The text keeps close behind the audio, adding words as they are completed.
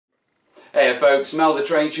Hey folks, Mel the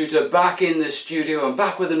Train Shooter back in the studio and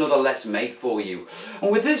back with another Let's Make for you. And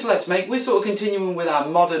with this Let's Make, we're sort of continuing with our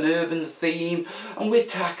modern urban theme and we're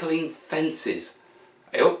tackling fences.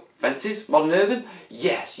 Hey up, fences, modern urban?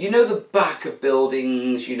 Yes, you know the back of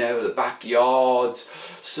buildings, you know, the backyards,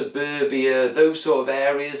 suburbia, those sort of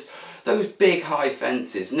areas. Those big high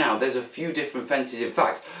fences. Now, there's a few different fences. In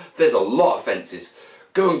fact, there's a lot of fences.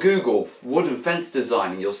 Go and Google wooden fence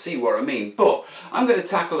design and you'll see what I mean. But I'm going to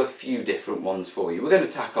tackle a few different ones for you. We're going to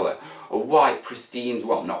tackle a white pristine,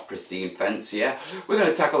 well not pristine fence, yeah. We're going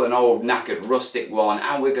to tackle an old knackered rustic one,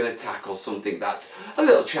 and we're going to tackle something that's a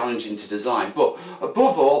little challenging to design. But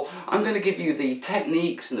above all, I'm going to give you the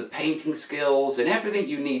techniques and the painting skills and everything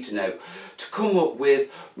you need to know to come up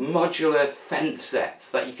with modular fence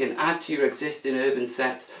sets that you can add to your existing urban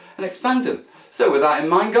sets and expand them. So with that in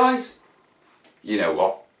mind, guys, you know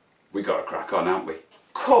what? We got to crack on, haven't we?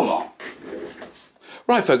 Come on!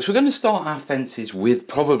 Right folks, we're going to start our fences with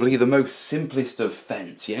probably the most simplest of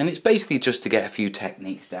fence, yeah? And it's basically just to get a few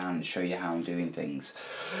techniques down and show you how I'm doing things.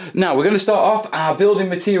 Now we're going to start off, our building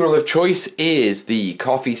material of choice is the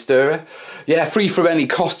coffee stirrer. Yeah, free from any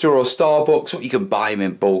Costa or Starbucks, or you can buy them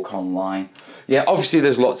in bulk online. Yeah, obviously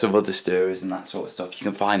there's lots of other stirrers and that sort of stuff. You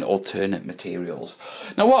can find alternate materials.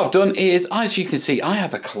 Now what I've done is, as you can see, I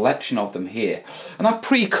have a collection of them here. And I've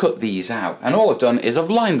pre-cut these out. And all I've done is I've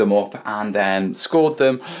lined them up and then scored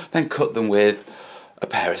them, then cut them with a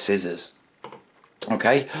pair of scissors.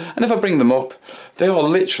 Okay, and if I bring them up, they are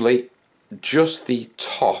literally just the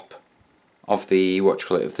top of the,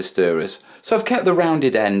 of the stirrers. So I've kept the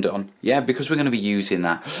rounded end on, yeah, because we're going to be using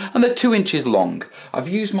that. And they're 2 inches long. I've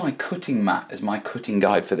used my cutting mat as my cutting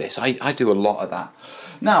guide for this. I do a lot of that.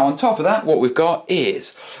 Now on top of that, what we've got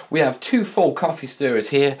is, we have 2 full coffee stirrers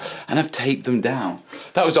here, and I've taped them down.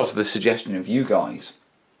 That was off the suggestion of you guys.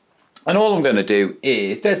 And all I'm going to do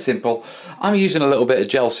is, dead simple, I'm using a little bit of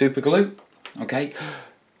gel super glue, okay.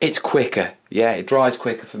 It's quicker, yeah, it dries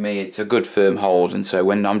quicker for me, it's a good firm hold, and so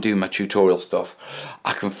when I'm doing my tutorial stuff,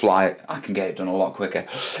 I can get it done a lot quicker.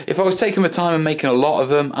 If I was taking my time and making a lot of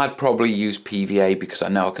them, I'd probably use PVA because I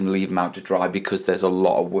know I can leave them out to dry because there's a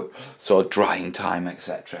lot of sort of drying time,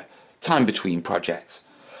 etc. Time between projects.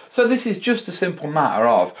 So this is just a simple matter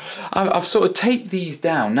of, I've sort of taped these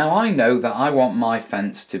down. Now I know that I want my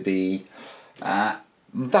fence to be that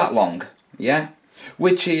long, yeah,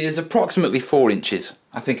 which is approximately 4 inches.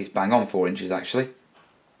 I think it's bang on 4 inches actually.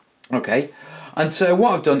 Okay, and so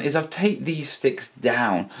what I've done is I've taped these sticks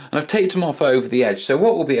down and I've taped them off over the edge. So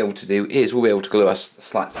what we'll be able to do is we'll be able to glue our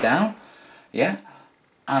slats down, yeah,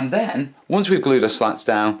 and then once we've glued our slats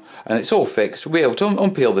down and it's all fixed, we'll be able to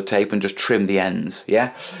unpeel the tape and just trim the ends,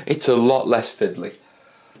 yeah. It's a lot less fiddly.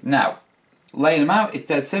 Now, laying them out, it's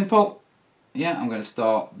dead simple. Yeah, I'm going to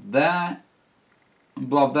start there,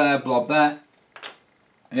 blob there,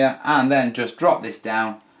 yeah, and then just drop this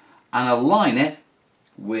down and align it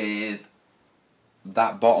with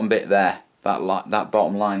that bottom bit there, that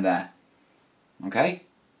bottom line there, okay?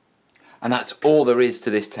 And that's all there is to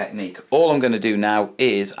this technique. All I'm going to do now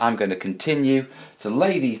is I'm going to continue to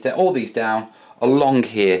lay all these down along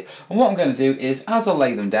here. And what I'm going to do is, as I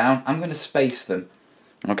lay them down, I'm going to space them,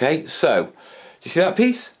 okay? So, do you see that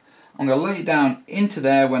piece? I'm going to lay it down into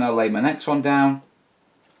there when I lay my next one down,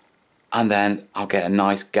 and then I'll get a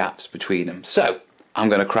nice gaps between them. So I'm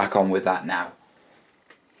going to crack on with that now.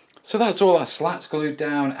 So that's all our slats glued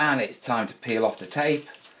down, and it's time to peel off the tape.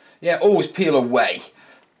 Yeah, always peel away,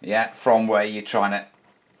 yeah, from where you're trying to,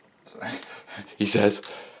 he says,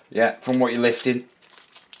 yeah, from what you're lifting.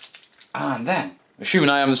 And then, assuming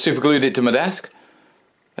I haven't super glued it to my desk,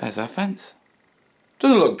 there's our fence.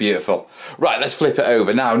 Doesn't look beautiful. Right, let's flip it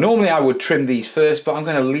over. Now, normally I would trim these first, but I'm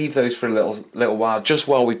going to leave those for a little while, just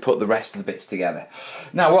while we put the rest of the bits together.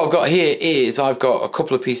 Now, what I've got here is I've got a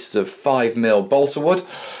couple of pieces of 5mm balsa wood.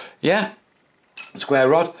 Yeah, square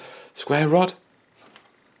rod.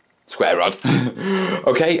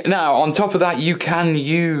 Okay, now on top of that you can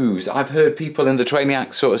use, I've heard people in the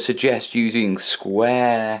terrainiacs sort of suggest using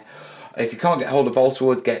square, if you can't get hold of balsa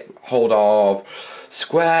wood, get hold of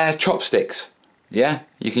square chopsticks. Yeah,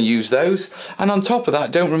 you can use those. And on top of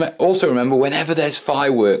that, also remember, whenever there's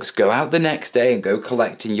fireworks, go out the next day and go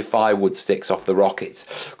collecting your firewood sticks off the rockets,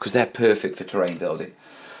 because they're perfect for terrain building.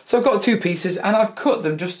 So I've got 2 pieces and I've cut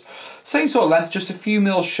them just same sort of length, just a few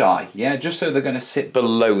mils shy, yeah, just so they're going to sit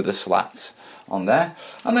below the slats on there.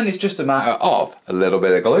 And then it's just a matter of a little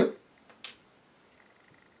bit of glue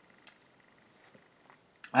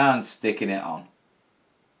and sticking it on.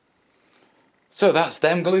 So that's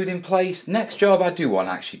them glued in place. Next job, I do want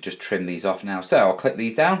to actually just trim these off now. So I'll clip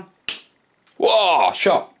these down. Whoa,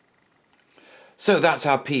 shot. So that's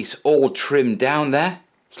our piece all trimmed down there.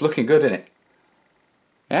 It's looking good, isn't it?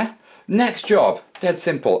 Yeah? Next job, dead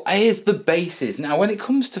simple, is the bases. Now when it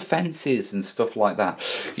comes to fences and stuff like that,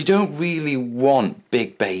 you don't really want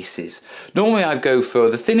big bases. Normally I'd go for,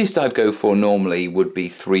 the thinnest I'd go for normally would be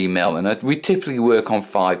 3mm, and we typically work on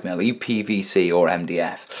 5mm, PVC or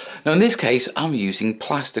MDF. Now in this case I'm using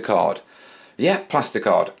plasticard. Yeah,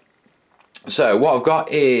 plasticard. So what I've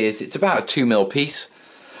got is, it's about a 2mm piece,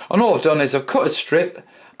 and all I've done is I've cut a strip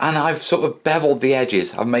and I've sort of beveled the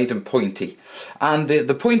edges. I've made them pointy, and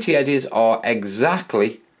the pointy edges are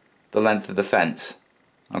exactly the length of the fence.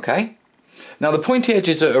 Okay, now the pointy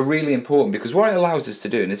edges are really important, because what it allows us to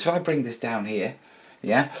do, and if I bring this down here,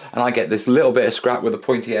 yeah, and I get this little bit of scrap with a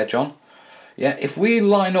pointy edge on, yeah, if we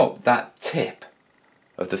line up that tip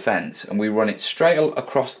of the fence and we run it straight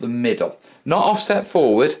across the middle, not offset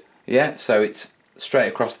forward, yeah, so it's straight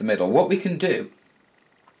across the middle, what we can do,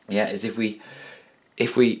 yeah, is if we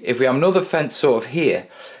have another fence sort of here,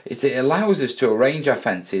 is it allows us to arrange our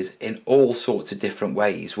fences in all sorts of different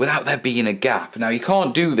ways without there being a gap. Now you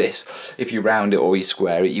can't do this if you round it or you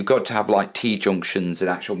square it. You've got to have like T-junctions and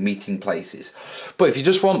actual meeting places. But if you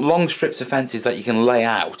just want long strips of fences that you can lay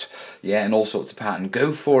out, yeah, in all sorts of pattern,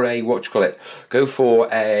 go for a, what do you call it? Go for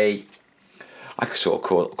a, I could sort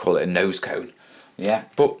of call it a nose cone, yeah,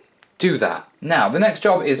 but do that. Now the next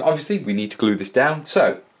job is, obviously we need to glue this down,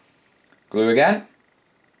 so glue again.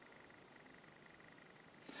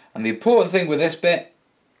 And the important thing with this bit,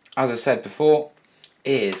 as I said before,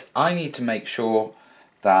 is I need to make sure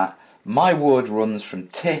that my wood runs from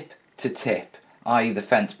tip to tip, i.e. the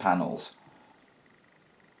fence panels.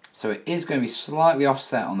 So it is going to be slightly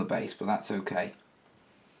offset on the base, but that's okay.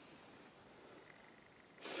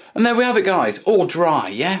 And there we have it, guys, all dry,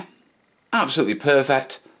 yeah? Absolutely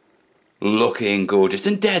perfect. Looking gorgeous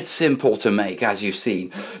and dead simple to make, as you've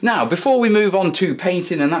seen. Now before we move on to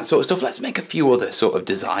painting and that sort of stuff, let's make a few other sort of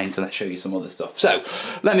designs and let's show you some other stuff. So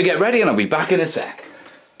let me get ready and I'll be back in a sec.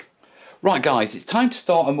 Right guys, it's time to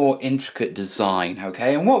start a more intricate design,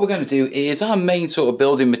 okay? And what we're going to do is, our main sort of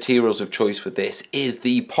building materials of choice for this is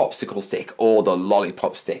the popsicle stick or the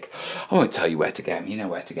lollipop stick. I won't tell you where to get them, you know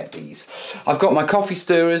where to get these. I've got my coffee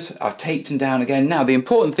stirrers, I've taped them down again. Now the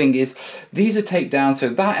important thing is, these are taped down so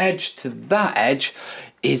that edge to that edge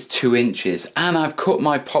is 2 inches. And I've cut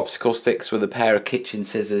my popsicle sticks with a pair of kitchen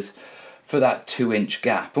scissors for that 2-inch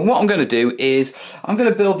gap. And what I'm going to do is, I'm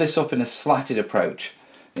going to build this up in a slatted approach.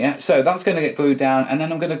 Yeah, so that's going to get glued down, and then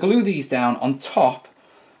I'm going to glue these down on top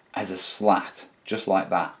as a slat, just like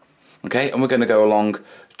that. Okay, and we're going to go along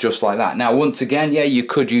just like that. Now, once again, yeah, you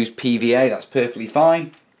could use PVA, that's perfectly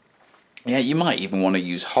fine. Yeah, you might even want to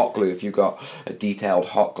use hot glue if you've got a detailed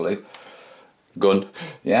hot glue gun.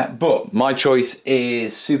 Yeah, but my choice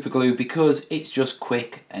is super glue because it's just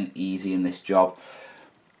quick and easy in this job.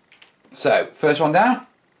 So, first one down.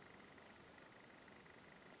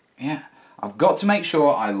 Yeah. I've got to make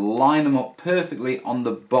sure I line them up perfectly on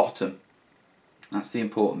the bottom. That's the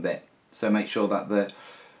important bit. So make sure that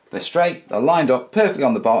they're straight, they're lined up perfectly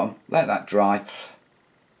on the bottom. Let that dry.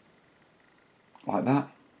 Like that.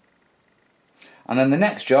 And then the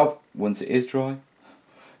next job, once it is dry,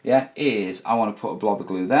 yeah, is I want to put a blob of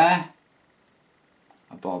glue there,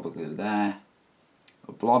 a blob of glue there,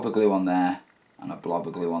 a blob of glue on there, and a blob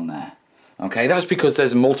of glue on there. Okay, that's because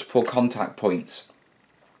there's multiple contact points.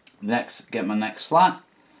 Next, get my next slat,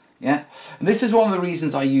 yeah, and this is one of the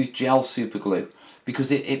reasons I use gel super glue,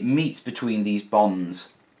 because it meets between these bonds.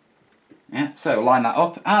 Yeah, so line that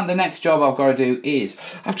up, and the next job I've got to do is,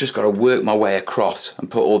 I've just got to work my way across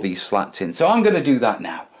and put all these slats in, so I'm going to do that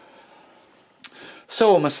now.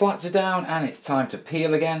 So all my slats are down and it's time to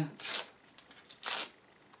peel again.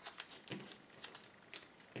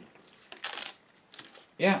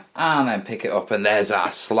 Yeah, and then pick it up, and there's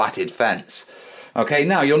our slatted fence. Okay,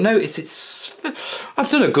 now you'll notice I've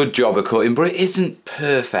done a good job of cutting, but it isn't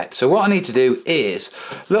perfect. So what I need to do is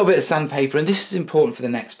a little bit of sandpaper, and this is important for the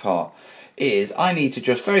next part, is I need to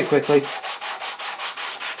just very quickly,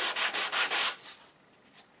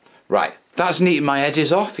 right, that's neating my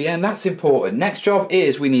edges off, yeah, and that's important. Next job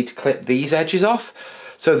is we need to clip these edges off,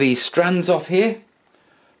 so these strands off here,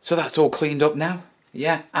 so that's all cleaned up now.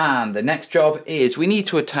 Yeah, and the next job is we need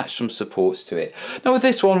to attach some supports to it. Now with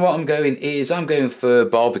this one, what I'm going for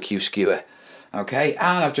barbecue skewer. Okay,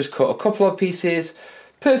 and I've just cut a couple of pieces,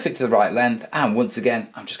 perfect to the right length, and once again,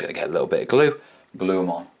 I'm just going to get a little bit of glue, glue them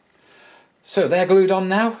on. So they're glued on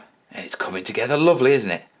now, and it's coming together lovely,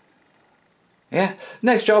 isn't it? Yeah,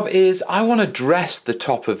 next job is I want to dress the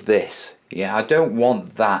top of this. Yeah, I don't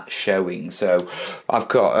want that showing, so I've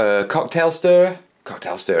got a coffee stirrer.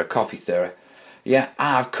 Yeah,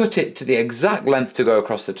 I've cut it to the exact length to go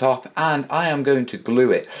across the top, and I am going to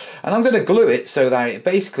glue it. And I'm going to glue it so that it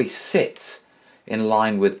basically sits in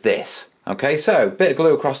line with this. Okay, so bit of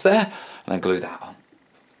glue across there, and then glue that on.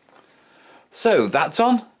 So that's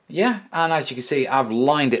on, yeah, and as you can see, I've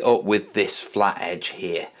lined it up with this flat edge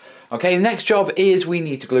here. Okay, next job is we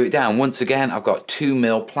need to glue it down. Once again, I've got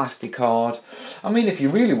 2mm plastic card. I mean, if you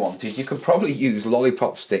really wanted, you could probably use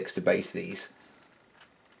lollipop sticks to base these.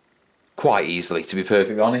 Quite easily, to be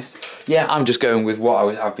perfectly honest. Yeah, I'm just going with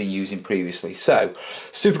what I've been using previously. So,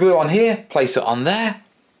 super glue on here, place it on there,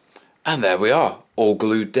 and there we are, all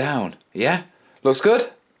glued down. Yeah, looks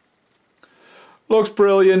good? Looks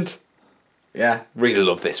brilliant. Yeah, really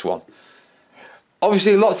love this one.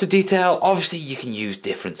 Obviously lots of detail. Obviously you can use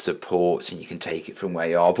different supports and you can take it from where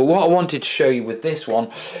you are, but what I wanted to show you with this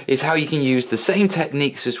one is how you can use the same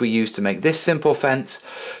techniques as we used to make this simple fence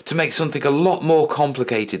to make something a lot more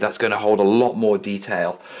complicated that's going to hold a lot more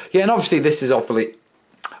detail. Yeah, and obviously this is obviously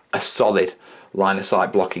a solid line of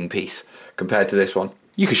sight blocking piece compared to this one.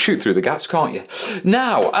 You can shoot through the gaps, can't you?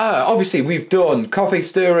 Now, obviously we've done coffee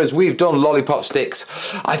stirrers, we've done lollipop sticks.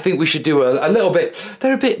 I think we should do a little bit,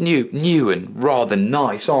 they're a bit new and rather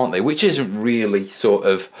nice, aren't they? Which isn't really sort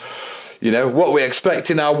of, you know, what we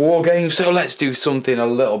expect in our war games. So let's do something a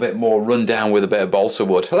little bit more rundown with a bit of balsa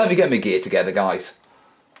wood. Let me get my gear together, guys.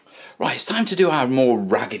 Right, it's time to do our more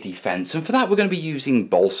raggedy fence, and for that we're going to be using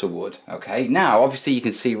balsa wood. Okay, now obviously you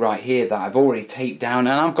can see right here that I've already taped down,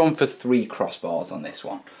 and I've gone for 3 crossbars on this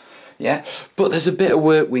one. Yeah, but there's a bit of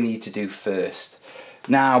work we need to do first.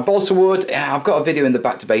 Now, balsa wood, I've got a video in the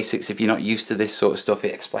Back to Basics. If you're not used to this sort of stuff,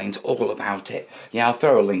 it explains all about it. Yeah, I'll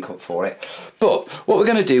throw a link up for it. But what we're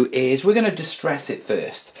going to do is we're going to distress it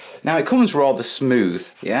first. Now, it comes rather smooth,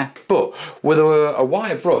 yeah, but with a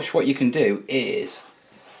wire brush, what you can do is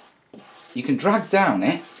you can drag down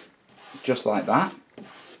it just like that.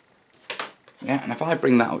 Yeah, and if I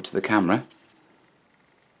bring that up to the camera,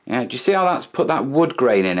 yeah, do you see how that's put that wood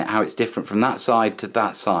grain in it, how it's different from that side to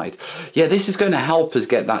that side? Yeah, this is going to help us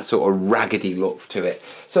get that sort of raggedy look to it.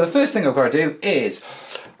 So the first thing I've got to do is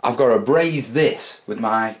I've got to braze this with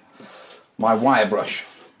my wire brush.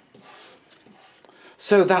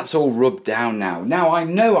 So that's all rubbed down now. Now I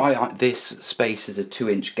know this space is a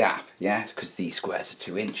 2-inch gap, yeah, because these squares are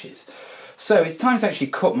 2 inches. So it's time to actually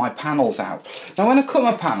cut my panels out. Now when I cut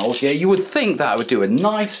my panels, yeah, you would think that I would do a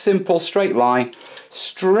nice simple straight line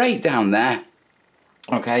straight down there,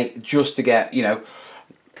 okay, just to get, you know,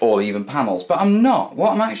 all even panels. But I'm not.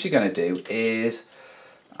 What I'm actually going to do is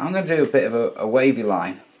I'm going to do a bit of a wavy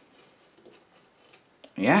line.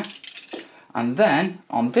 Yeah. And then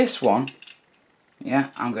on this one, yeah,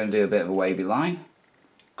 I'm going to do a bit of a wavy line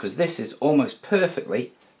because this is almost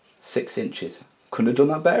perfectly 6 inches. Couldn't have done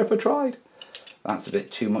that better if I tried. That's a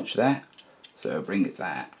bit too much there, so bring it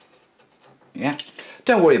there. Yeah,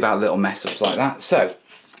 don't worry about little mess ups like that. So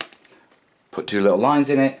put 2 little lines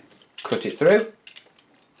in it, cut it through.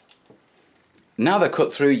 Now they're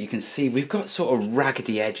cut through, you can see we've got sort of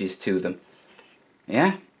raggedy edges to them.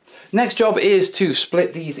 Yeah, next job is to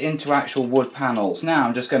split these into actual wood panels. Now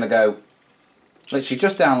I'm just going to go literally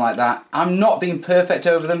just down like that. I'm not being perfect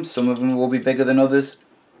over them, some of them will be bigger than others.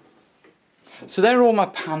 So they're all my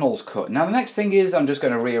panels cut. Now the next thing is I'm just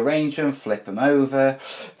going to rearrange them, flip them over.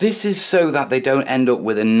 This is so that they don't end up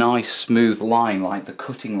with a nice smooth line like the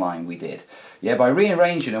cutting line we did. Yeah, by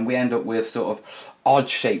rearranging them we end up with sort of odd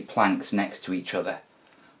shaped planks next to each other.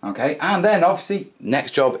 Okay, and then obviously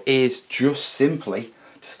next job is just simply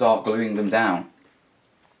to start gluing them down.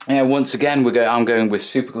 Yeah, once again I'm going with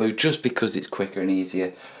super glue just because it's quicker and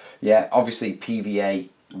easier. Yeah, obviously PVA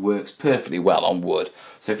works perfectly well on wood,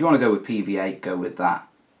 so if you want to go with PVA, go with that.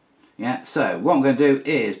 Yeah, so what I'm going to do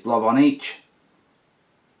is blob on each.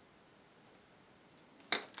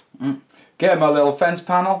 Get my little fence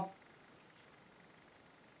panel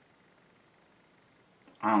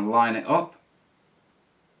and line it up.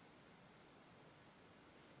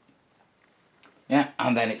 Yeah,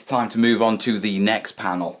 and then it's time to move on to the next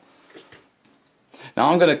panel.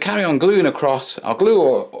 Now I'm going to carry on gluing across. I'll glue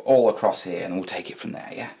all across here and we'll take it from there,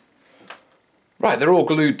 yeah? Right, they're all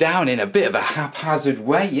glued down in a bit of a haphazard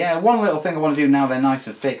way. Yeah, one little thing I want to do now they're nice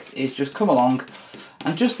and fixed is just come along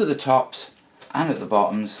and just at the tops and at the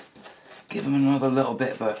bottoms, give them another little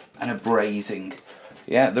bit of an abrasing.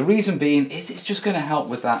 Yeah, the reason being is it's just going to help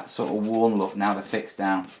with that sort of worn look now they're fixed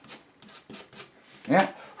down. Yeah.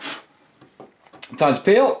 Time to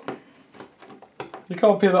peel. You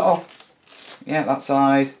can't peel it off. Yeah, that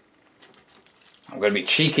side. I'm going to be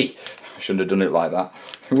cheeky. I shouldn't have done it like that.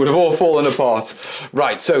 It would have all fallen apart.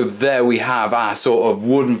 Right, so there we have our sort of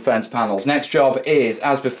wooden fence panels. Next job is,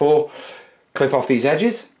 as before, clip off these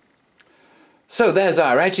edges. So there's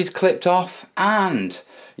our edges clipped off, and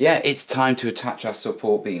yeah, it's time to attach our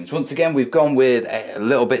support beams. Once again, we've gone with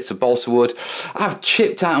little bits of balsa wood. I've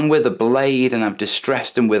chipped at them with a blade and I've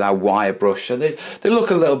distressed them with our wire brush, so they look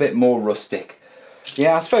a little bit more rustic.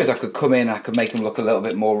 Yeah, I suppose I could come in, I could make them look a little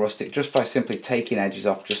bit more rustic just by simply taking edges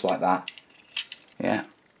off just like that. Yeah.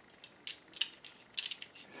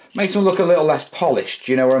 Makes them look a little less polished,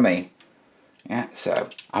 you know what I mean? Yeah, so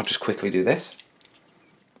I'll just quickly do this.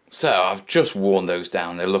 So I've just worn those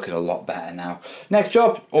down, they're looking a lot better now. Next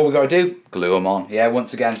job, all we've got to do, glue them on. Yeah,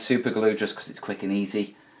 once again, super glue just because it's quick and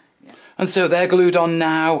easy. Yeah. And so they're glued on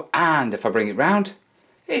now, and if I bring it round,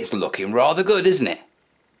 it's looking rather good, isn't it?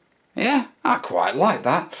 Yeah, I quite like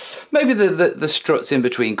that. Maybe the struts in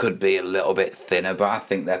between could be a little bit thinner, but I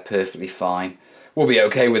think they're perfectly fine. We'll be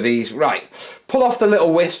okay with these. Right, pull off the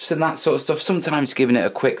little wisps and that sort of stuff. Sometimes giving it a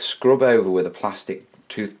quick scrub over with a plastic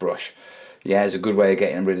toothbrush, yeah, is a good way of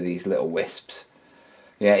getting rid of these little wisps.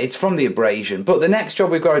 Yeah, it's from the abrasion. But the next job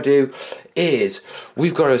we've got to do is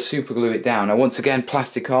we've got to super glue it down. Now once again,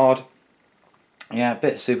 plastic card. Yeah, a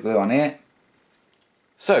bit of super glue on here.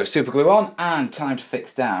 So, super glue on, and time to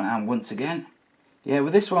fix down. And once again, yeah,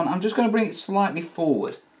 with this one, I'm just going to bring it slightly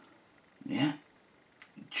forward. Yeah,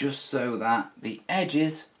 just so that the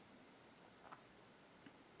edges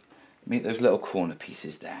meet those little corner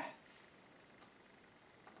pieces there.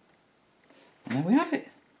 And there we have it.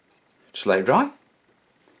 Just let it dry.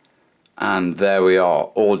 And there we are,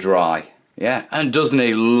 all dry. Yeah, and doesn't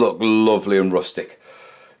it look lovely and rustic?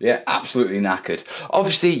 Yeah, absolutely knackered.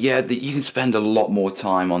 Obviously, yeah, you can spend a lot more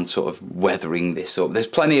time on sort of weathering this up. There's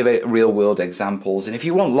plenty of real world examples, and if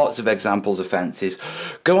you want lots of examples of fences,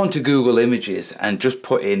 go onto Google Images and just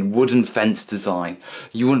put in wooden fence design.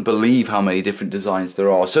 You wouldn't believe how many different designs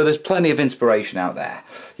there are. So there's plenty of inspiration out there.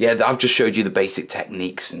 Yeah, I've just showed you the basic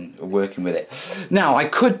techniques and working with it. Now, I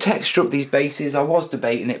could texture up these bases. I was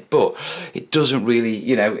debating it, but it doesn't really,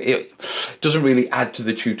 you know, it doesn't really add to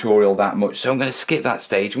the tutorial that much. So I'm going to skip that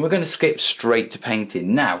stage, and we're going to skip straight to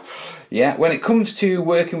painting. Now, yeah, when it comes to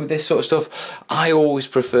working with this sort of stuff, I always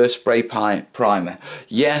prefer spray primer.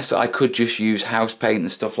 Yes, I could just use house paint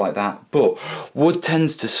and stuff like that, but wood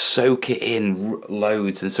tends to soak it in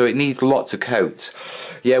loads, and so it needs lots of coats.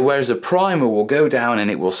 Yeah, whereas a primer will go down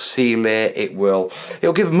and it will seal it, it'll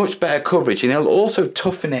give much better coverage, and it'll also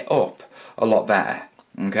toughen it up a lot better.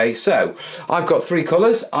 Okay, so I've got three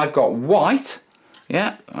colours. I've got white,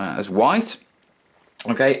 yeah, that's white.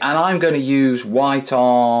 Okay, and I'm going to use white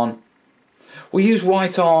on, we'll use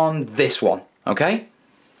white on this one, okay?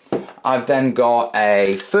 I've then got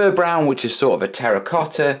a fur brown, which is sort of a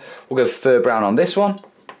terracotta. We'll go fur brown on this one.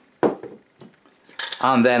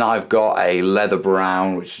 And then I've got a leather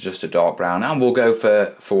brown, which is just a dark brown, and we'll go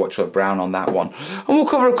for what brown on that one. And we'll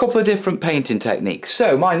cover a couple of different painting techniques.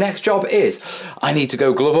 So my next job is, I need to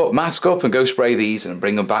go glove up, mask up, and go spray these and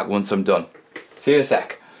bring them back once I'm done. See you in a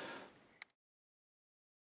sec.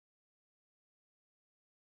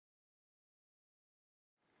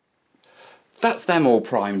 That's them all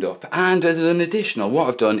primed up, and as an additional, what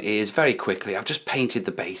I've done is very quickly I've just painted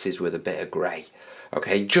the bases with a bit of grey,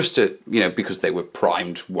 okay, just to, you know, because they were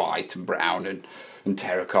primed white and brown and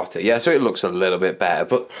terracotta, yeah, so it looks a little bit better,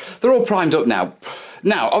 but they're all primed up now.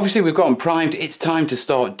 Now, obviously we've got them primed, it's time to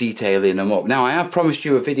start detailing them up. Now, I have promised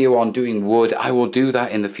you a video on doing wood. I will do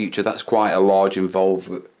that in the future. That's quite a large involved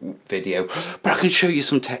video, but I can show you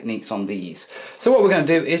some techniques on these. So what we're going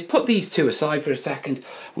to do is put these two aside for a second.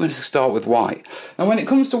 We're going to start with white. Now, when it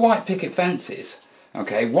comes to white picket fences,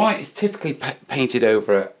 okay, white is typically painted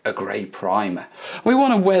over a grey primer. We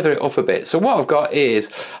want to weather it up a bit. So what I've got is,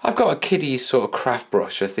 I've got a kiddie's sort of craft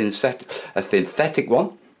brush, a synthetic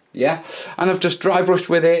one. Yeah, and I've just dry brushed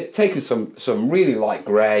with it, taken some really light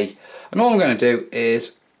grey, and all I'm going to do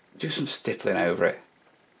is do some stippling over it.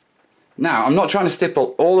 Now, I'm not trying to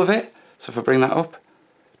stipple all of it, so if I bring that up,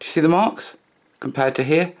 do you see the marks compared to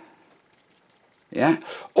here? Yeah,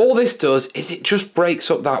 all this does is it just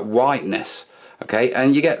breaks up that whiteness, okay,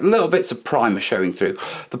 and you get little bits of primer showing through.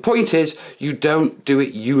 The point is, you don't do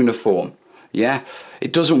it uniform. Yeah,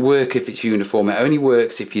 it doesn't work if it's uniform. It only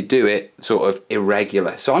works if you do it sort of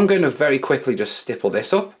irregular. So I'm going to very quickly just stipple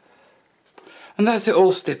this up, and that's it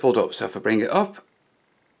all stippled up. So if I bring it up,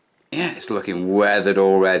 yeah, it's looking weathered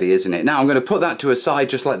already, isn't it? Now I'm going to put that to a side,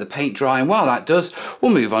 just like the paint dry, and while that does,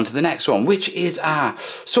 we'll move on to the next one, which is our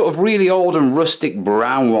sort of really old and rustic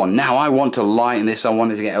brown one. Now I want to lighten this. I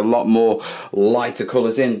wanted to get a lot more lighter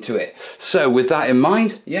colours into it. So with that in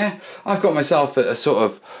mind, yeah, I've got myself a sort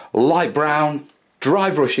of light brown, dry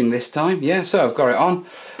brushing this time. Yeah, so I've got it on.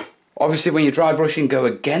 Obviously when you're dry brushing, go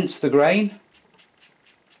against the grain.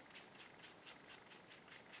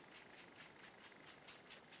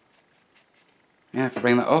 Yeah, if I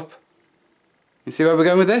bring that up. You see where we're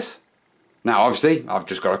going with this? Now obviously I've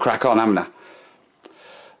just got to crack on, haven't I?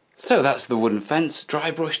 So that's the wooden fence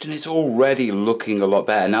dry brushed and it's already looking a lot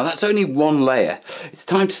better. Now that's only one layer. It's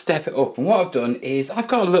time to step it up, and what I've done is I've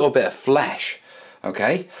got a little bit of flesh,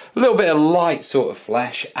 okay? A little bit of light sort of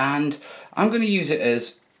flesh, and I'm going to use it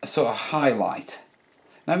as a sort of highlight.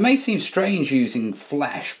 Now it may seem strange using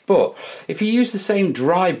flesh, but if you use the same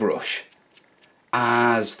dry brush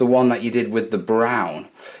as the one that you did with the brown,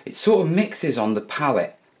 it sort of mixes on the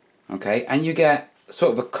palette, okay? And you get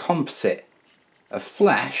sort of a composite of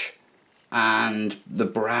flesh and the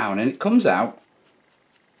brown, and it comes out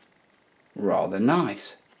rather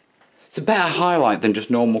nice. It's a better highlight than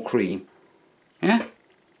just normal cream. Yeah?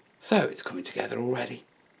 So it's coming together already.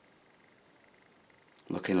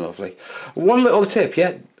 Looking lovely. One little tip,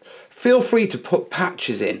 yeah? Feel free to put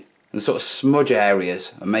patches in and sort of smudge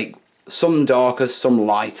areas and make some darker, some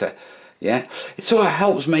lighter. Yeah? It sort of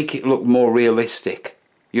helps make it look more realistic.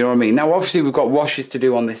 You know what I mean? Now obviously we've got washes to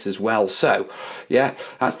do on this as well, so yeah,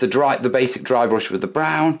 that's the basic dry brush with the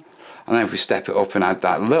brown, and then if we step it up and add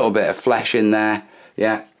that little bit of flesh in there,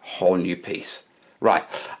 yeah, whole new piece. Right,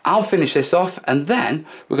 I'll finish this off, and then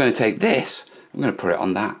we're going to take this, I'm going to put it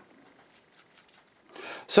on that.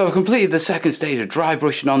 So I've completed the second stage of dry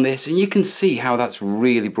brushing on this, and you can see how that's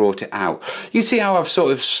really brought it out. You see how I've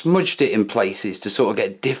sort of smudged it in places to sort of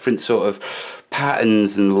get different sort of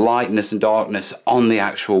patterns and lightness and darkness on the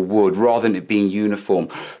actual wood rather than it being uniform.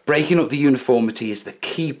 Breaking up the uniformity is the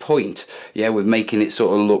key point, yeah, with making it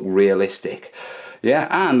sort of look realistic. Yeah,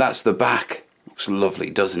 and that's the back. Looks lovely,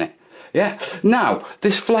 doesn't it? Yeah, now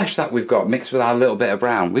this flesh that we've got mixed with our little bit of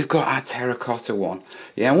brown, we've got our terracotta one.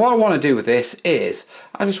 Yeah, and what I want to do with this is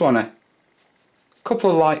I just want a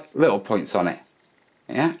couple of light little points on it.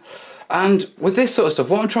 Yeah, and with this sort of stuff,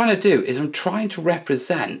 what I'm trying to do is I'm trying to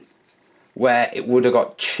represent where it would have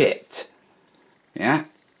got chipped. Yeah,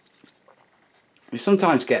 you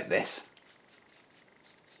sometimes get this.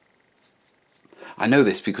 I know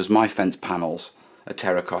this because my fence panels are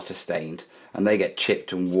terracotta stained, and they get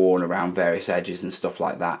chipped and worn around various edges and stuff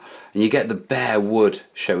like that, and you get the bare wood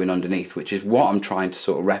showing underneath, which is what I'm trying to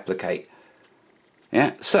sort of replicate.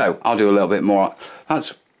 Yeah, so I'll do a little bit more.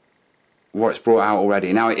 That's what it's brought out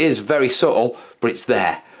already. Now it is very subtle, but it's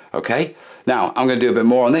there. Okay, now I'm going to do a bit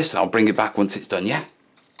more on this. I'll bring it back once it's done. Yeah,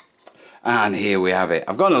 and here we have it.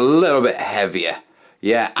 I've gone a little bit heavier.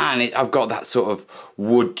 Yeah, and I've got that sort of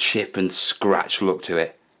wood chip and scratch look to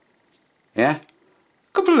it. Yeah,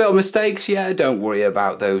 a couple of little mistakes, yeah, don't worry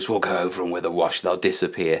about those. We'll go over them with a wash, they'll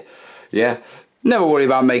disappear. Yeah, never worry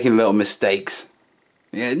about making little mistakes.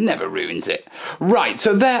 Yeah, it never ruins it. Right,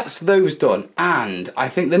 so that's those done, and I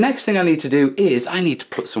think the next thing I need to do is I need to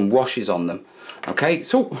put some washes on them. Okay,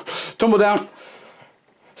 so tumble down.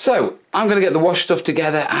 So I'm going to get the wash stuff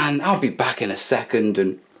together, and I'll be back in a second,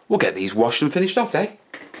 and we'll get these washed and finished off, eh?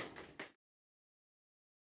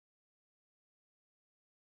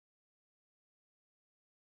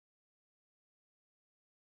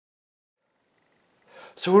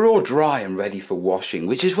 So we're all dry and ready for washing,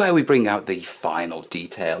 which is where we bring out the final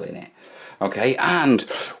detail in it. Okay, and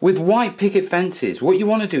with white picket fences, what you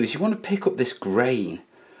want to do is you want to pick up this grain.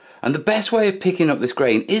 And the best way of picking up this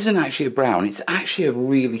grain isn't actually a brown, it's actually a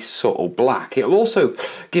really subtle black. It'll also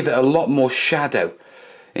give it a lot more shadow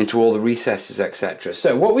into all the recesses, etc.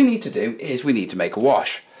 So what we need to do is we need to make a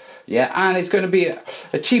wash. Yeah, and it's going to be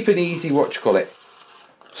a cheap and easy, what you call it,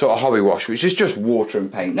 sort of hobby wash, which is just water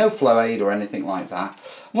and paint, no flow aid or anything like that.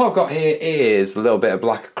 What I've got here is a little bit of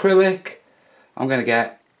black acrylic. I'm going to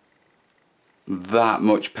get that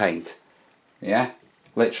much paint. Yeah,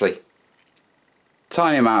 literally.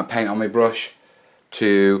 Tiny amount of paint on my brush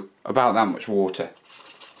to about that much water.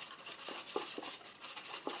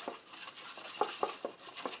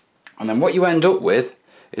 And then what you end up with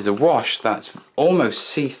is a wash that's almost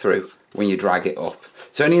see-through when you drag it up.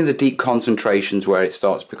 It's only in the deep concentrations where it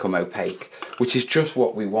starts to become opaque, which is just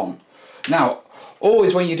what we want. Now,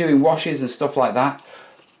 always when you're doing washes and stuff like that,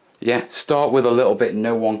 yeah, start with a little bit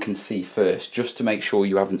no one can see first, just to make sure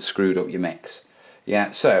you haven't screwed up your mix.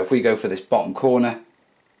 Yeah, so if we go for this bottom corner,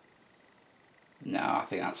 no, I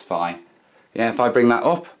think that's fine. Yeah, if I bring that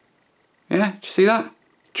up, yeah, do you see that?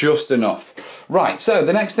 Just enough. Right, so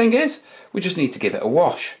the next thing is, we just need to give it a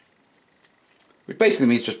wash. Which basically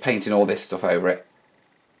means just painting all this stuff over it.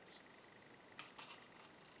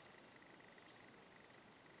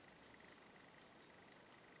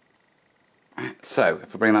 So,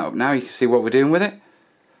 if I bring that up now, you can see what we're doing with it.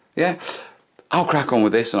 Yeah, I'll crack on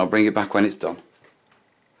with this and I'll bring it back when it's done.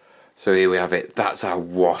 So here we have it, that's our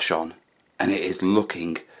wash on. And it is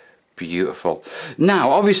looking beautiful. Now,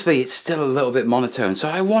 obviously, it's still a little bit monotone, so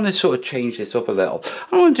I want to sort of change this up a little.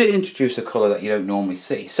 I want to introduce a colour that you don't normally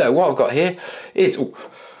see. So what I've got here is, ooh,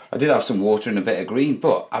 I did have some water and a bit of green,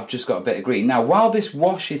 but I've just got a bit of green. Now, while this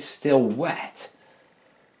wash is still wet,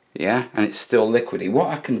 yeah, and it's still liquidy, what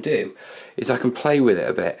I can do is I can play with it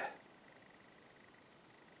a bit.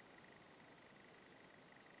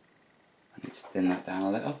 I need to thin that down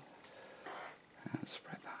a little. And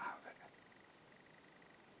spread that out a bit.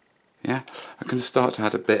 Yeah, I can start to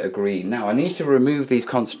add a bit of green. Now, I need to remove these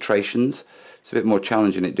concentrations. It's a bit more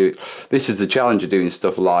challenging to do. This is the challenge of doing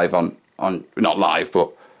stuff live on not live,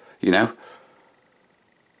 but you know,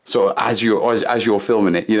 so as you're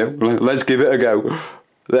filming it, you know, let's give it a go.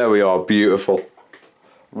 There we are, beautiful.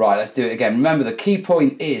 Right, let's do it again. Remember, the key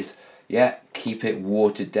point is, yeah, keep it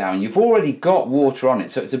watered down. You've already got water on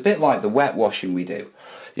it, so it's a bit like the wet washing we do.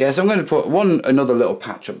 Yeah, so I'm going to put another little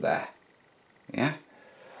patch up there. Yeah,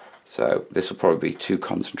 so this will probably be too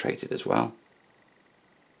concentrated as well.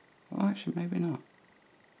 Well, actually, maybe not. I'll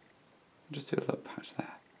just do a little patch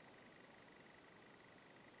there.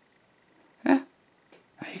 Yeah,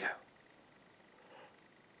 there you go.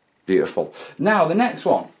 Beautiful. Now the next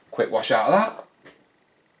one, quick wash out of that.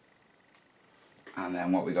 And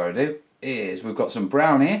then what we've got to do is, we've got some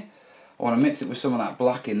brown here. I want to mix it with some of that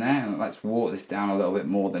black in there, and let's water this down a little bit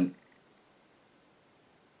more than,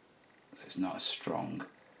 so it's not as strong.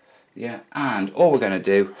 Yeah, and all we're going to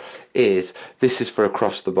do is, this is for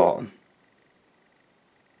across the bottom.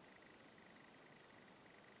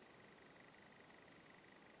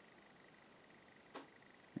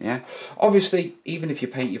 Yeah, obviously, even if you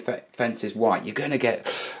paint your fences white, you're going to get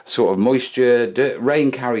sort of moisture, dirt,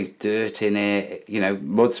 rain carries dirt in it, you know,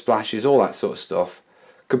 mud splashes, all that sort of stuff.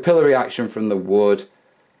 Capillary action from the wood,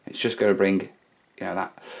 it's just going to bring, you know,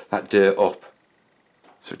 that dirt up.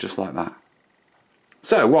 So just like that.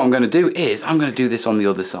 So what I'm going to do is, I'm going to do this on the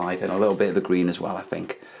other side, and a little bit of the green as well, I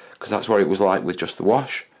think, because that's what it was like with just the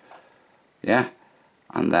wash. Yeah,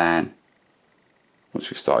 and then once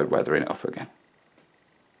we've started weathering it up again.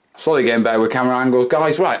 Slowly getting better with camera angles,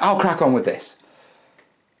 guys. Right, I'll crack on with this.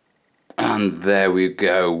 And there we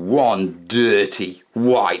go, one dirty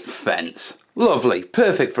white fence. Lovely,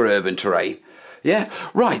 perfect for urban terrain. Yeah,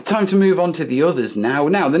 right, time to move on to the others now.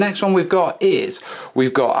 Now, the next one we've got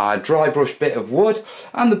our dry brush bit of wood.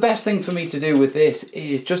 And the best thing for me to do with this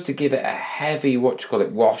is just to give it a heavy, wash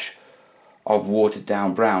of watered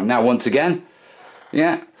down brown. Now, once again,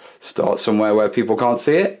 yeah, start somewhere where people can't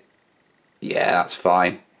see it. Yeah, that's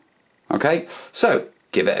fine. Okay, so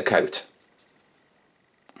give it a coat.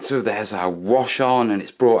 So there's our wash on, and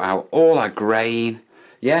it's brought out all our grain.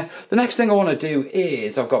 Yeah, the next thing I want to do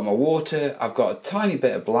is, I've got my water, I've got a tiny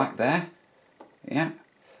bit of black there. Yeah,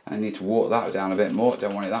 I need to water that down a bit more.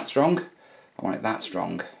 Don't want it that strong, I want it that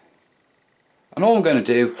strong. And all I'm going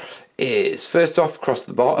to do is, first off, across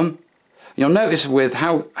the bottom. You'll notice with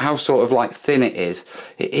how sort of like thin it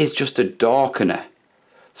is just a darkener.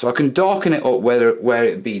 So I can darken it up where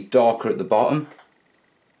it be darker at the bottom.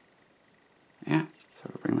 Yeah, so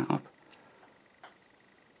we'll bring that up.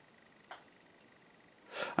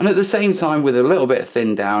 And at the same time, with a little bit of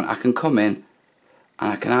thin down, I can come in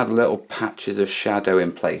and I can add little patches of shadow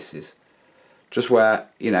in places. Just where,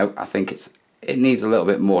 you know, I think it needs a little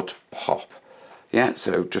bit more to pop. Yeah,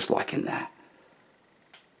 so just like in there.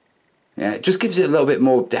 Yeah, it just gives it a little bit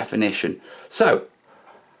more definition. So,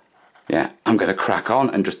 yeah, I'm going to crack on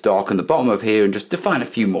and just darken the bottom of here and just define a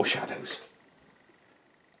few more shadows.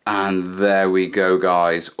 And there we go,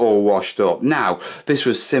 guys, all washed up. Now, this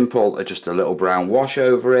was simple, just a little brown wash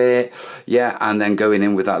over it. Yeah, and then going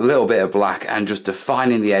in with that little bit of black and just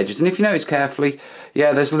defining the edges. And if you notice carefully,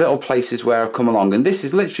 yeah, there's little places where I've come along. And this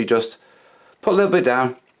is literally just put a little bit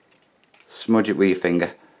down, smudge it with your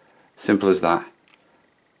finger. Simple as that.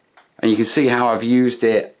 And you can see how I've used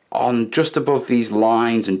it on just above these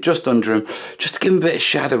lines and just under them, just to give them a bit of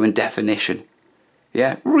shadow and definition.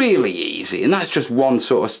 Yeah, really easy. And that's just one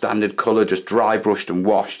sort of standard colour, just dry brushed and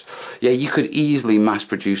washed. Yeah, you could easily mass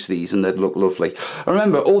produce these and they'd look lovely. And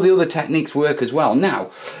remember, all the other techniques work as well. Now,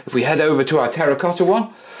 if we head over to our terracotta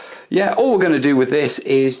one, yeah, all we're going to do with this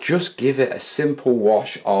is just give it a simple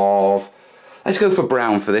wash of, let's go for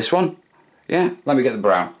brown for this one. Yeah, let me get the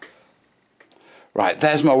brown. Right,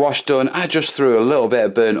 there's my wash done. I just threw a little bit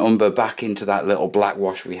of burnt umber back into that little black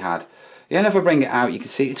wash we had. Yeah, and if I bring it out, you can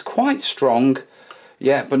see it's quite strong.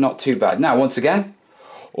 Yeah, but not too bad. Now, once again,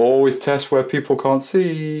 always test where people can't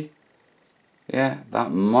see. Yeah,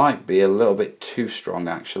 that might be a little bit too strong,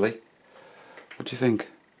 actually. What do you think?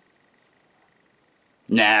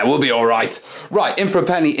 Nah, we'll be all right. Right, in for a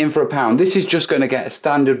penny, in for a pound. This is just going to get a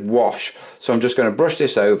standard wash. So I'm just going to brush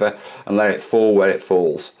this over and let it fall where it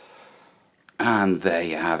falls. And there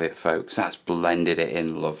you have it, folks. That's blended it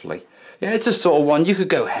in lovely. Yeah, it's a sort of one. You could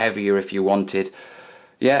go heavier if you wanted.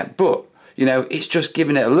 Yeah, but, you know, it's just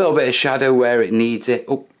giving it a little bit of shadow where it needs it.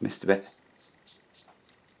 Oh, missed a bit.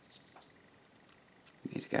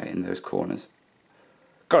 You need to get it in those corners.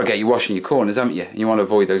 Got to get you washing your corners, haven't you? And you want to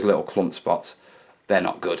avoid those little clump spots. They're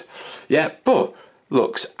not good. Yeah, but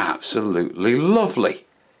looks absolutely lovely.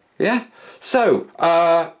 Yeah, so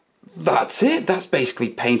that's it. That's basically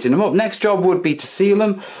painting them up. Next job would be to seal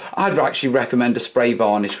them. I'd actually recommend a spray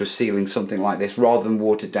varnish for sealing something like this rather than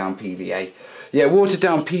watered down PVA. Yeah, watered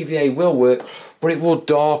down PVA will work, but it will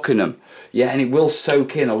darken them. Yeah, and it will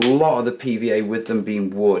soak in a lot of the PVA with them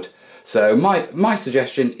being wood. So my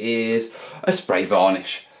suggestion is a spray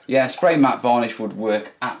varnish. Yeah, spray matte varnish would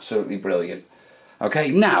work absolutely brilliant.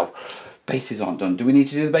 Okay, now, bases aren't done. Do we need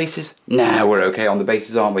to do the bases? Nah, we're okay on the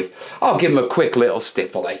bases, aren't we? I'll give them a quick little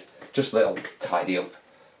stipple, eh? Just a little tidy up.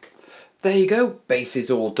 There you go,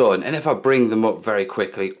 bases all done. And if I bring them up very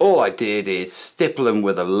quickly, all I did is stipple them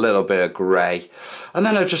with a little bit of grey. And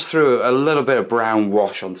then I just threw a little bit of brown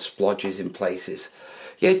wash on splodges in places.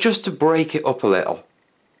 Yeah, just to break it up a little.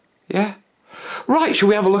 Yeah. Right, shall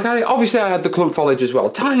we have a look at it? Obviously I had the clump foliage as well,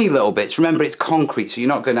 tiny little bits. Remember, it's concrete, so you're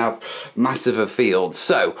not going to have massive a field.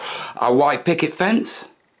 So, our white picket fence.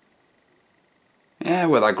 Yeah,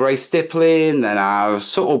 with our grey stippling, then our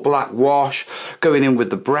subtle black wash, going in with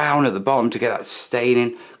the brown at the bottom to get that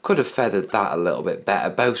staining. Could have feathered that a little bit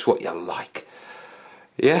better, boast what you like.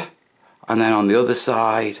 Yeah, and then on the other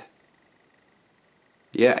side.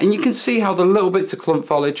 Yeah, and you can see how the little bits of clump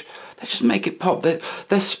foliage, they just make it pop.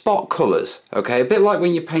 They're spot colours, okay? A bit like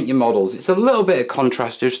when you paint your models. It's a little bit of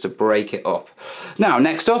contrast just to break it up. Now,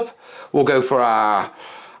 next up, we'll go for our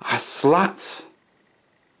slats.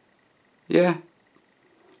 Yeah.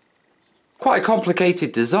 Quite a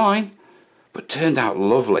complicated design, but turned out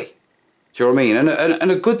lovely. Do you know what I mean?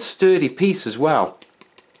 And a good sturdy piece as well.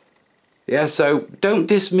 Yeah, so don't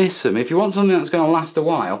dismiss them. If you want something that's going to last a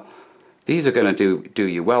while, these are going to do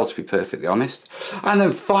you well, to be perfectly honest. And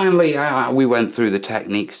then finally, we went through the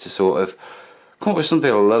techniques to sort of come up with something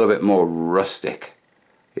a little bit more rustic.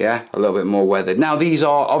 Yeah, a little bit more weathered. Now, these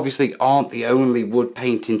obviously aren't the only wood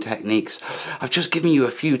painting techniques. I've just given you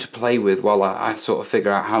a few to play with while I sort of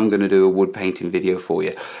figure out how I'm going to do a wood painting video for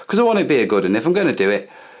you. Because I want it to be a good, and if I'm going to do it,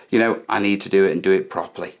 you know, I need to do it and do it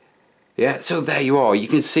properly. Yeah, so there you are. You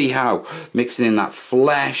can see how mixing in that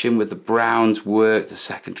flesh in with the browns work, the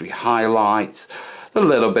secondary highlights, the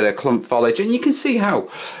little bit of clump foliage, and you can see how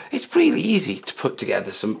it's really easy to put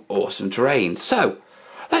together some awesome terrain. So,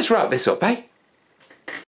 let's wrap this up, eh?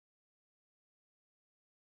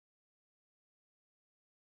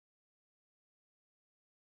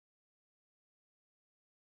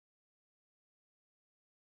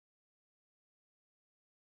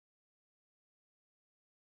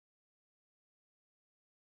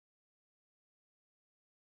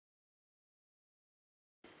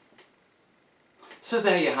 So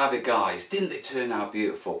there you have it, guys. Didn't they turn out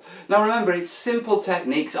beautiful? Now remember, it's simple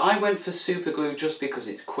techniques. I went for super glue just because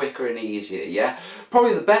it's quicker and easier, yeah?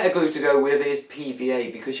 Probably the better glue to go with is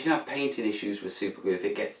PVA, because you can have painting issues with super glue if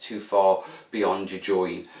it gets too far beyond your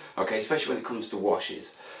join, okay? Especially when it comes to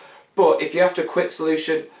washes. But if you're after a quick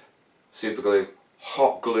solution, super glue.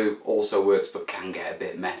 Hot glue also works, but can get a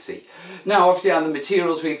bit messy. Now obviously on the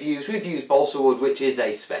materials we've used balsa wood, which is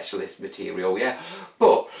a specialist material, yeah,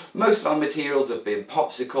 but most of our materials have been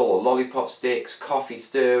popsicle or lollipop sticks, coffee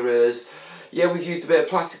stirrers. Yeah, we've used a bit of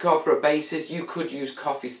plastic card for a basis. You could use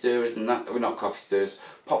coffee stirrers and that, well, not coffee stirrers,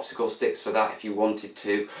 popsicle sticks for that if you wanted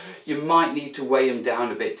to. You might need to weigh them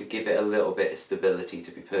down a bit to give it a little bit of stability,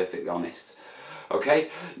 to be perfectly honest. Okay,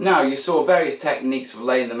 now you saw various techniques for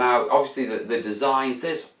laying them out. Obviously the designs,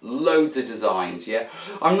 there's loads of designs, yeah.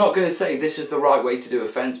 I'm not going to say this is the right way to do a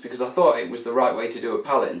fence, because I thought it was the right way to do a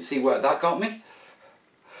pallet, and see where that got me?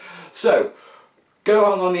 So, go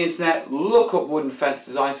out on the internet, look up wooden fence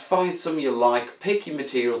designs, find some you like, pick your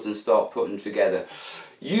materials and start putting them together.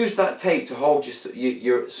 Use that tape to hold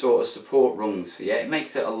your sort of support rungs, yeah, it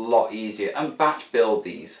makes it a lot easier, and batch build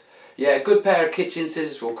these. Yeah, a good pair of kitchen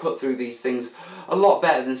scissors will cut through these things a lot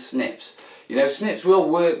better than snips. You know, snips will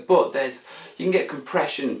work, but you can get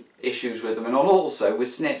compression issues with them, and also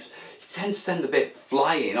with snips, you tend to send the bit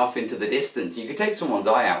flying off into the distance. You can take someone's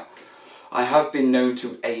eye out. I have been known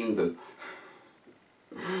to aim them.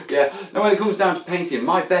 Yeah, now when it comes down to painting,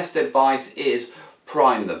 my best advice is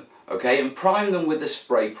prime them. okay, and prime them with a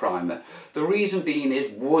spray primer. The reason being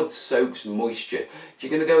is wood soaks moisture. If you're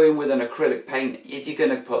going to go in with an acrylic paint, you're going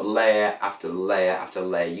to put layer after layer after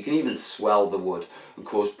layer. You can even swell the wood and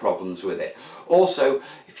cause problems with it. Also,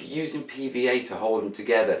 if you're using PVA to hold them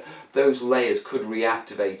together, those layers could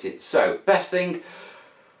reactivate it. So, best thing,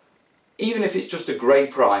 even if it's just a grey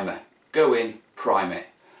primer, go in, prime it.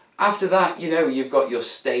 After that, you know, you've got your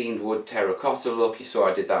stained wood terracotta look. You saw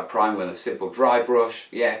I did that primer with a simple dry brush.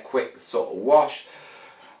 Yeah, quick sort of wash.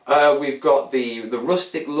 We've got the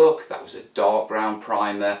rustic look. That was a dark brown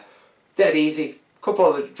primer. Dead easy. Couple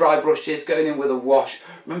of the dry brushes, going in with a wash.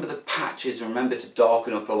 Remember the patches and remember to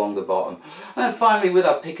darken up along the bottom. And then finally with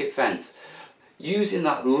our picket fence, using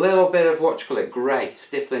that little bit of, what you call it, grey,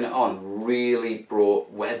 stippling it on, really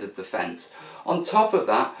weathered the fence. On top of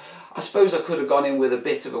that, I suppose I could have gone in with a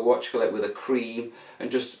bit of a, what you call it, with a cream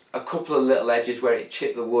and just a couple of little edges where it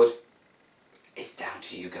chipped the wood. It's down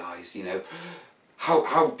to you guys, you know.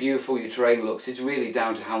 How beautiful your terrain looks is really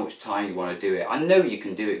down to how much time you want to do it. I know you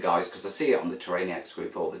can do it, guys, because I see it on the terrainiacs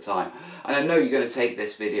group all the time. And I know you're going to take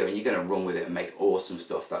this video and you're going to run with it and make awesome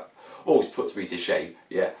stuff that always puts me to shame,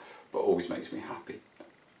 yeah, but always makes me happy.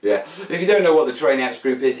 Yeah, and if you don't know what the terrainiacs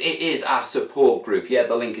group is, it is our support group. Yeah,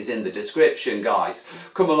 the link is in the description, guys.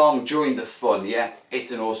 Come along, join the fun, yeah.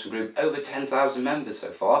 It's an awesome group, over 10,000 members so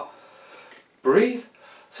far. Breathe.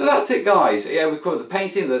 So that's it, guys. Yeah, we've covered the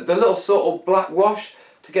painting, the little sort of black wash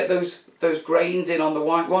to get those grains in on the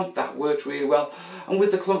white one. That worked really well. And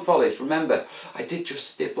with the clump foliage, remember, I did just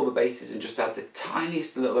stipple the bases and just add the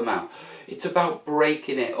tiniest little amount. It's about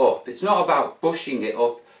breaking it up. It's not about bushing it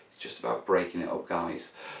up. It's just about breaking it up,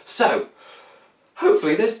 guys. So,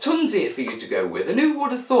 hopefully there's tons here for you to go with. And who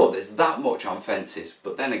would have thought there's that much on fences?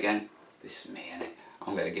 But then again, this is me, innit?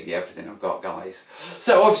 I'm going to give you everything I've got, guys.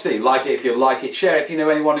 So obviously, like it if you like it, share if you know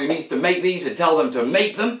anyone who needs to make these, and tell them to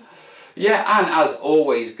make them. Yeah, and as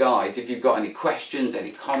always, guys, if you've got any questions, any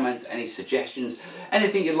comments, any suggestions,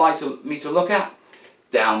 anything you'd like me to look at,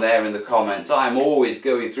 down there in the comments. I'm always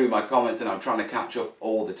going through my comments and I'm trying to catch up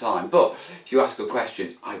all the time. But if you ask a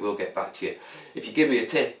question, I will get back to you. If you give me a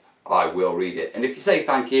tip, I will read it. And if you say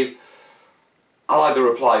thank you, I'll either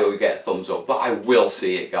reply or you get a thumbs up, but I will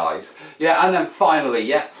see it, guys. Yeah, and then finally,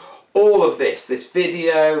 yeah, all of this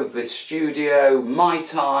video, this studio, my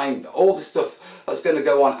time, all the stuff that's going to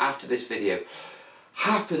go on after this video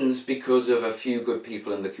happens because of a few good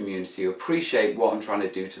people in the community who appreciate what I'm trying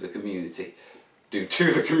to do to the community. Do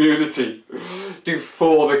to the community. Do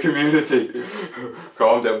for the community.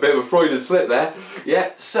 Calm down, a bit of a Freudian slip there.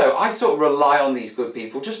 Yeah, so I sort of rely on these good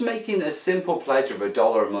people, just making a simple pledge of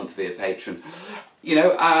 $1 a month via Patreon. You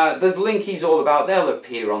know, there's linkies all about, they'll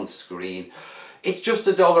appear on screen. It's just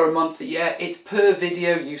 $1 a month, yeah, it's per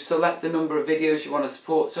video. You select the number of videos you want to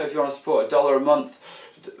support. So if you want to support $1 a month,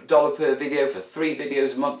 $1 per video for 3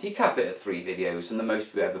 videos a month, you cap it at 3 videos and the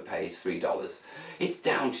most you ever pay is $3. It's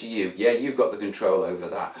down to you, yeah, you've got the control over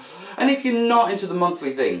that. And if you're not into the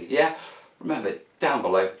monthly thing, yeah, remember, down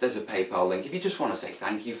below, there's a PayPal link. If you just want to say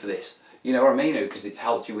thank you for this, you know what I mean, because it's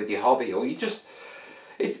helped you with your hobby, or you just,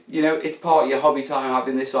 it's, you know, it's part of your hobby time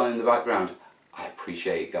having this on in the background. I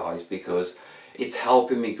appreciate it, guys, because it's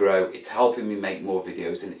helping me grow, it's helping me make more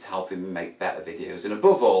videos, and it's helping me make better videos. And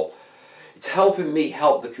above all, it's helping me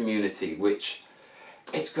help the community, which,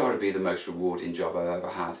 it's got to be the most rewarding job I've ever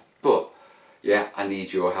had. But yeah, I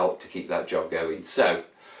need your help to keep that job going. So,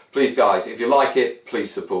 please guys, if you like it,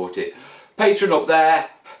 please support it. Patreon up there,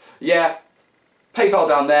 yeah, PayPal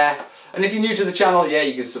down there. And if you're new to the channel, yeah,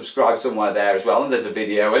 you can subscribe somewhere there as well. And there's a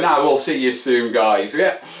video. And I will see you soon, guys.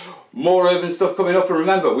 Yeah, more urban stuff coming up. And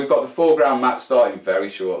remember, we've got the foreground map starting very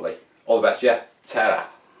shortly. All the best, yeah. Ta-ra.